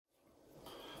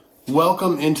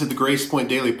Welcome into the Grace Point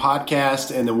Daily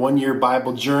Podcast and the one-year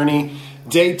Bible journey.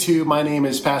 Day 2, my name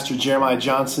is Pastor Jeremiah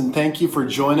Johnson. Thank you for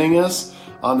joining us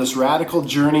on this radical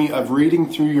journey of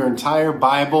reading through your entire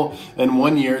Bible in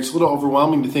 1 year. It's a little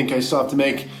overwhelming to think I still have to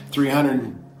make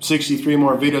 363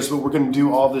 more videos, but we're going to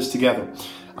do all this together.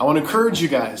 I want to encourage you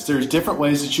guys. There's different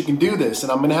ways that you can do this, and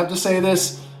I'm going to have to say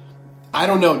this,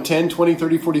 10, 20,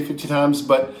 30, 40, 50 times,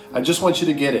 but I just want you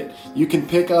to get it. You can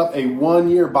pick up a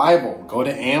one-year Bible. Go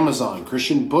to Amazon,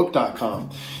 christianbook.com.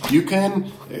 You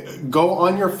can go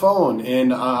on your phone,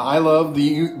 and I love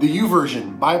the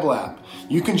YouVersion Bible app.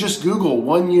 You can just Google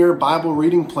one-year Bible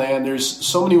reading plan. There's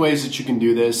so many ways that you can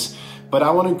do this, but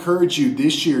I want to encourage you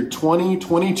this year,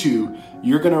 2022,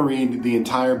 you're going to read the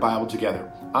entire Bible together.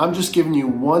 I'm just giving you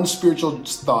one spiritual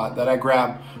thought that I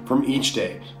grab from each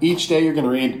day. Each day you're going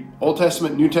to read Old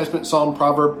Testament, New Testament, Psalm,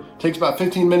 Proverb. It takes about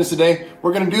 15 minutes a day.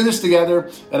 We're going to do this together,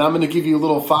 and I'm going to give you a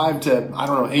little 5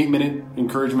 to 8 minute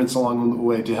encouragements along the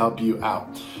way to help you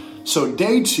out. So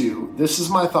day 2, this is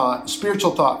my thought,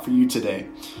 spiritual thought for you today,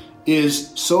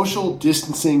 is social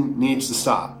distancing needs to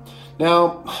stop.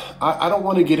 Now, I don't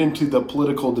want to get into the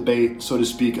political debate, so to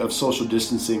speak, of social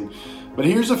distancing, but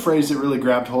here's a phrase that really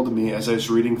grabbed hold of me as I was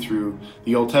reading through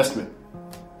the Old Testament.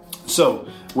 So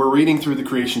we're reading through the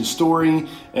creation story,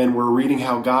 and we're reading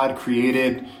how God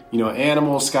created,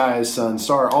 animals, skies, sun,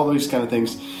 star, all those kind of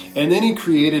things. And then he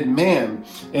created man.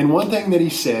 And one thing that he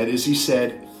said,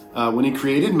 when he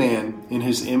created man in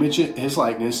his image, his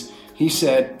likeness, he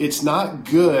said, it's not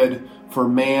good for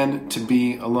man to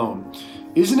be alone.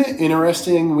 Isn't it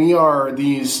interesting? We are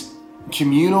these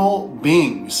communal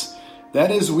beings. That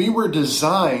is, we were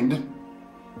designed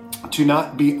to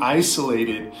not be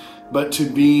isolated, but to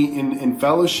be in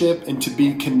fellowship and to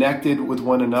be connected with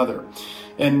one another.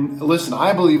 And listen,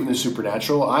 I believe in the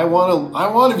supernatural. I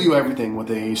want to view everything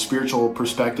with a spiritual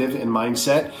perspective and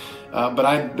mindset, but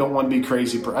I don't want to be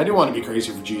crazy. I do want to be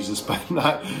crazy for Jesus, but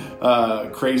not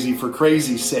crazy for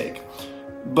crazy's sake.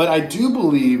 But I do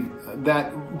believe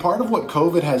that part of what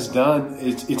COVID has done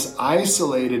is it's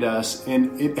isolated us,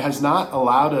 and it has not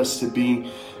allowed us to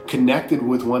be connected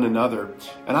with one another.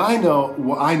 And I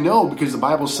know because the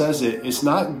Bible says it's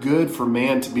not good for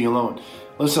man to be alone.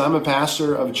 Listen, I'm a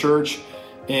pastor of a church,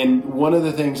 and one of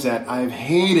the things that I've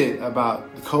hated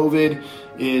about COVID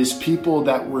is people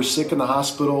that were sick in the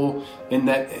hospital and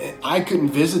that I couldn't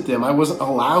visit them. I wasn't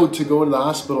allowed to go to the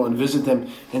hospital and visit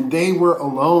them, and they were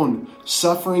alone,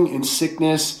 suffering in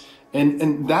sickness,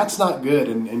 and that's not good,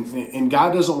 and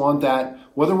God doesn't want that.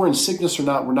 Whether we're in sickness or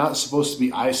not, we're not supposed to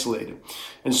be isolated.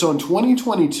 And so in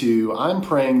 2022, I'm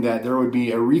praying that there would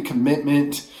be a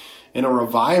recommitment and a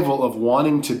revival of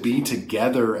wanting to be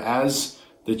together as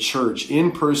the church,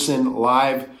 in person,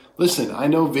 live. Listen, I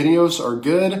know videos are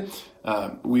good.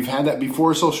 We've had that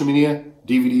before, social media,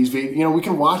 DVDs, we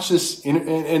can watch this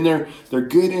and they're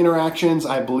good interactions.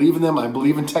 I believe in them. I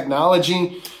believe in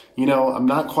technology. I'm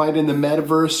not quite in the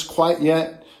metaverse quite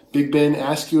yet. Big Ben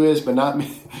Askew is, but not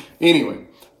me. Anyway,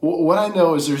 what I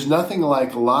know is there's nothing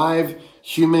like live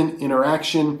human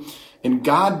interaction, and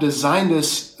God designed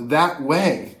us that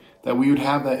way, that we would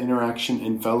have that interaction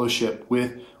and fellowship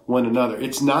with one another.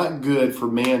 It's not good for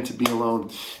man to be alone.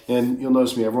 And you'll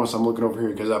notice me every once I'm looking over here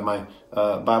because I have my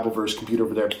Bible verse computer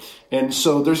over there. And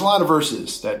so there's a lot of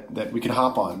verses that we can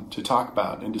hop on to talk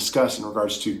about and discuss in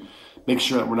regards to make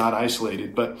sure that we're not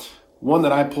isolated. But one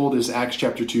that I pulled is Acts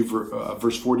chapter 2,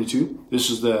 verse 42. This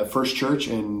is the first church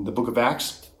in the book of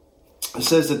Acts. It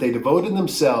says that they devoted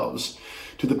themselves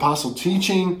to the apostle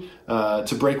teaching,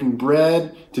 to breaking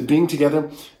bread, to being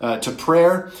together, to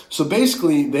prayer. So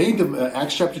basically,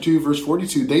 Acts chapter 2, verse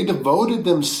 42, they devoted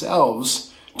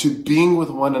themselves to being with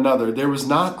one another. There was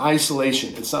not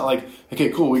isolation. It's not like,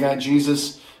 okay, cool, we got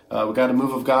Jesus, we got a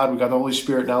move of God, we got the Holy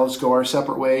Spirit, now let's go our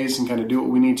separate ways and kind of do what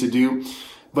we need to do.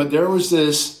 But there was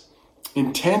this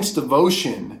intense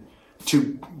devotion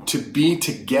to be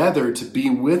together, to be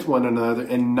with one another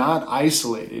and not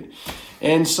isolated.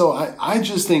 And so I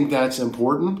just think that's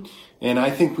important. And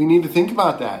I think we need to think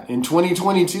about that in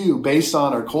 2022 based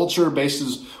on our culture, based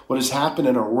on what has happened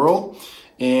in our world.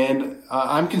 And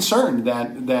I'm concerned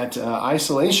that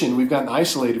isolation, we've gotten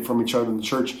isolated from each other in the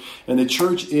church. And the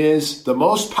church is the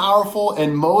most powerful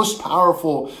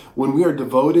when we are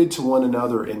devoted to one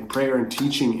another in prayer and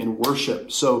teaching and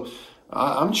worship. So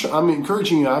I'm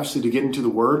encouraging you, obviously, to get into the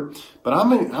Word, but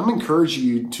I'm encouraging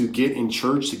you to get in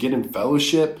church, to get in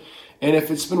fellowship. And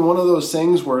if it's been one of those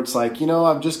things where it's like,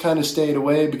 I've just kind of stayed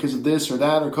away because of this or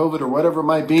that or COVID or whatever it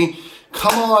might be,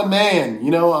 come on, man.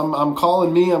 I'm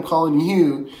calling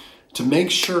you to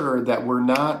make sure that we're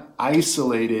not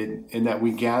isolated and that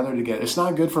we gather together. It's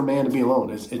not good for man to be alone.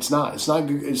 It's not. It's not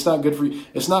good for you.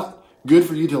 It's not good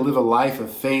for you to live a life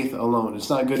of faith alone. It's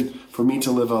not good for me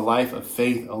to live a life of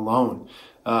faith alone.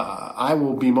 I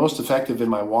will be most effective in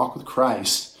my walk with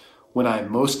Christ when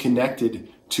I'm most connected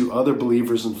to other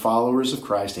believers and followers of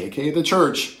Christ, aka the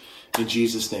church, in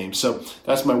Jesus' name. So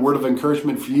that's my word of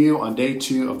encouragement for you on day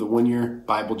 2 of the 1-year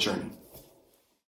Bible journey.